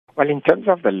Well, in terms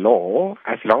of the law,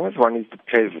 as long as one is the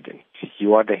president,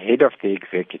 you are the head of the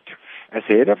executive. As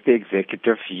head of the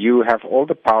executive, you have all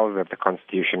the powers that the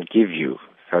Constitution gives you.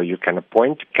 So you can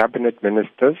appoint cabinet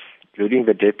ministers, including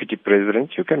the deputy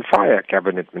president. You can fire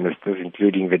cabinet ministers,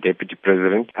 including the deputy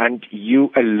president. And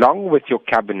you, along with your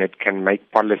cabinet, can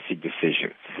make policy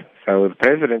decisions. So the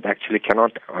president actually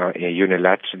cannot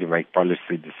unilaterally make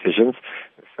policy decisions.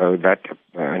 So that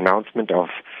announcement of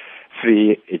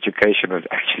free education was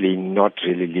actually not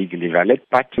really legally valid.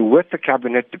 But with the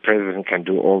cabinet, the president can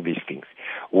do all these things.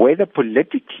 Whether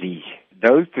politically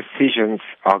those decisions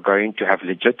are going to have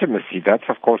legitimacy, that's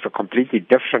of course a completely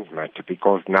different matter,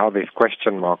 because now there's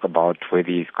question mark about whether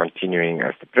he's continuing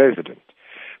as the president.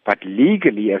 But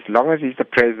legally, as long as he's the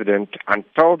president,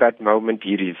 until that moment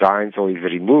he resigns or is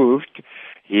removed,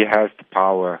 he has the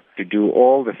power to do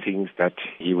all the things that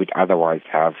he would otherwise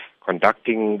have: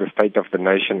 conducting the State of the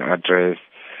Nation address,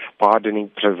 pardoning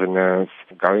prisoners,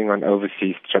 going on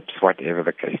overseas trips, whatever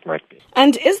the case might be.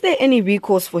 And is there any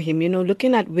recourse for him,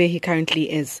 looking at where he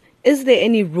currently is? Is there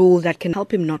any rule that can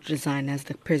help him not resign as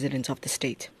the president of the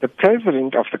state? The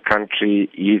president of the country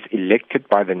is elected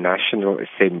by the National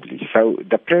Assembly. So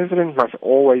the president must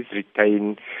always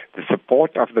retain the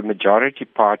support of the majority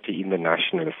party in the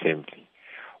National Assembly.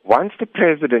 Once the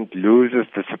president loses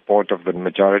the support of the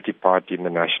majority party in the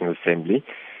National Assembly,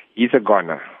 he's a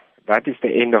goner. That is the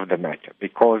end of the matter,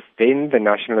 because then the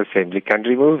National Assembly can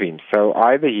remove him. So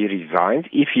either he resigns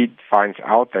if he finds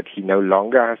out that he no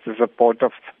longer has the support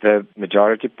of the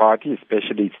majority party,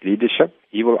 especially its leadership.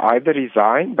 He will either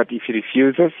resign, but if he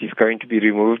refuses, he's going to be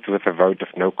removed with a vote of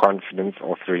no confidence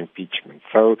or through impeachment.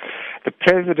 So the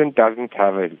president doesn't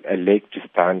have a leg to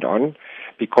stand on,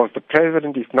 because the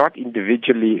president is not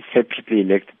individually, separately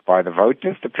elected by the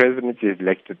voters. The president is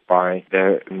elected by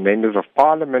the members of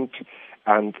parliament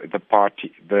and the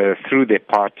party, through their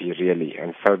party, really.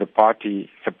 And so the party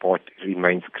support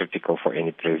remains critical for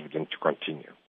any president to continue.